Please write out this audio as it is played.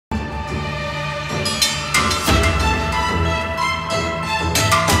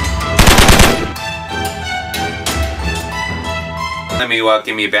Let me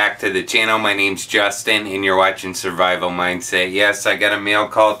welcome you back to the channel. My name's Justin and you're watching Survival Mindset. Yes, I got a mail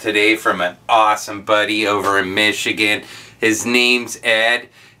call today from an awesome buddy over in Michigan. His name's Ed.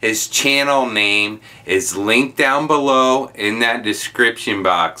 His channel name is linked down below in that description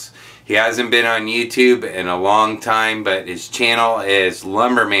box. He hasn't been on YouTube in a long time, but his channel is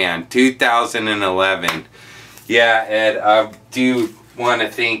Lumberman 2011. Yeah, Ed, I do want to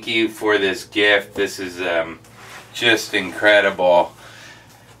thank you for this gift. This is just incredible.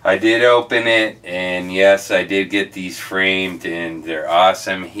 I did open it, and yes, I did get these framed, and they're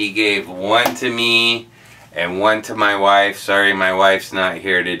awesome. He gave one to me and one to my wife. Sorry, my wife's not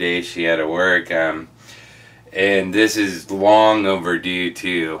here today. She had to work. And this is long overdue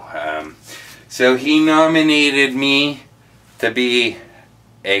too. So he nominated me to be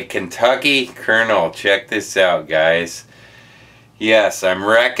a Kentucky Colonel. Check this out, guys. Yes, I'm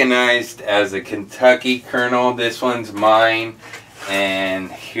recognized as a Kentucky Colonel. This one's mine.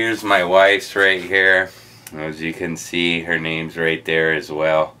 And here's my wife's right here. As you can see, her name's right there as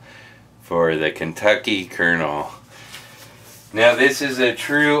well. For the Kentucky Colonel. Now this is a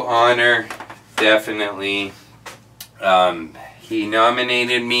true honor, definitely. He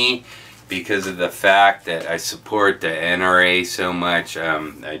nominated me because of the fact that I support the NRA so much.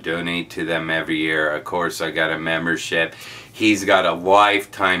 I donate to them every year. Of course, I got a membership. He's got a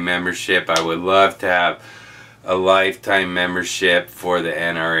lifetime membership. I would love to have a lifetime membership for the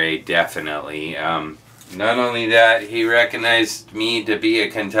NRA, definitely. Not only that, he recognized me to be a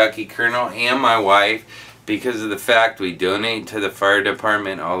Kentucky Colonel and my wife because of the fact we donate to the fire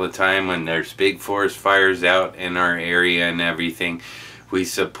department all the time when there's big forest fires out in our area and everything. We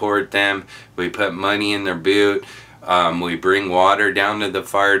support them. We put money in their boot. We bring water down to the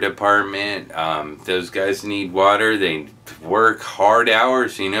fire department. Those guys need water. They work hard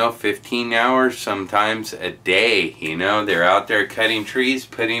hours, you know, 15 hours sometimes a day. You know, they're out there cutting trees,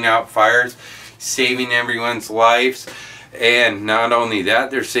 putting out fires, saving everyone's lives. And not only that,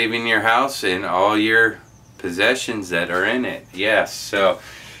 they're saving your house and all your possessions that are in it. Yes, so,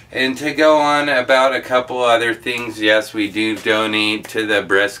 and to go on about a couple other things, yes, we do donate to the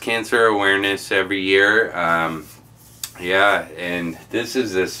breast cancer awareness every year. Yeah, and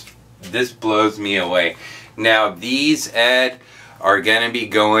this blows me away. Now these, Ed, are going to be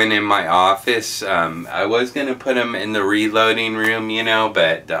going in my office. I was going to put them in the reloading room, you know,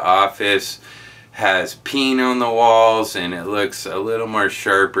 but the office has paint on the walls and it looks a little more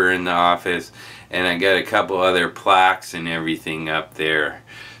sharper in the office. And I got a couple other plaques and everything up there.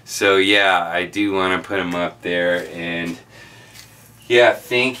 So yeah, I do want to put them up there. And yeah,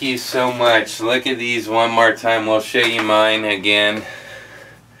 thank you so much. Look at these one more time. We'll show you mine again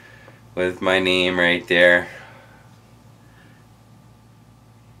with my name right there.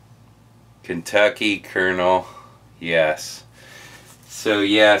 Kentucky Colonel. Yes. So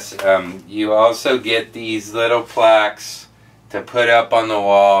yes, you also get these little plaques to put up on the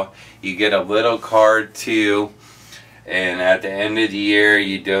wall. You get a little card too. And at the end of the year,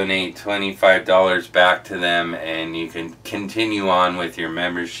 you donate $25 back to them, and you can continue on with your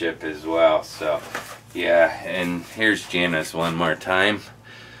membership as well. So, yeah, and here's Janice one more time.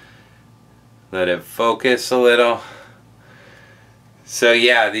 Let it focus a little. So,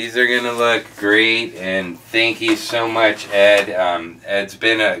 yeah, these are going to look great, and thank you so much, Ed. Ed's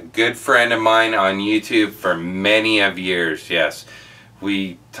been a good friend of mine on YouTube for many of years, yes.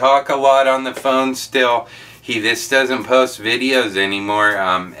 We talk a lot on the phone still. This doesn't post videos anymore.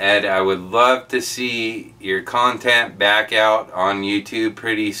 Ed, I would love to see your content back out on YouTube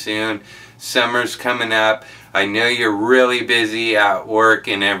pretty soon. Summer's coming up. I know you're really busy at work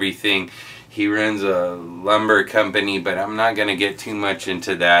and everything. He runs a lumber company, but I'm not going to get too much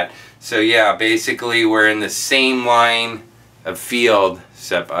into that. So yeah, basically we're in the same line of field,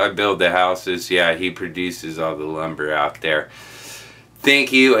 except I build the houses. Yeah, he produces all the lumber out there.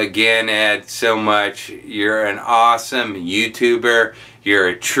 Thank you again, Ed, so much. You're an awesome YouTuber. You're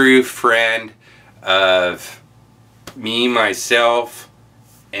a true friend of me, myself,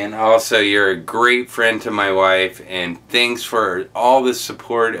 and also you're a great friend to my wife. And thanks for all the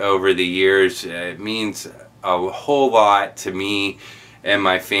support over the years. It means a whole lot to me and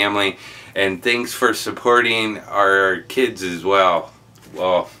my family. And thanks for supporting our kids as well.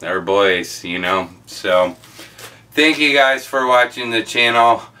 Well, our boys, you know, so... Thank you guys for watching the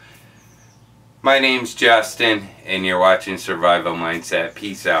channel. My name's Justin, and you're watching Survival Mindset.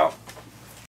 Peace out.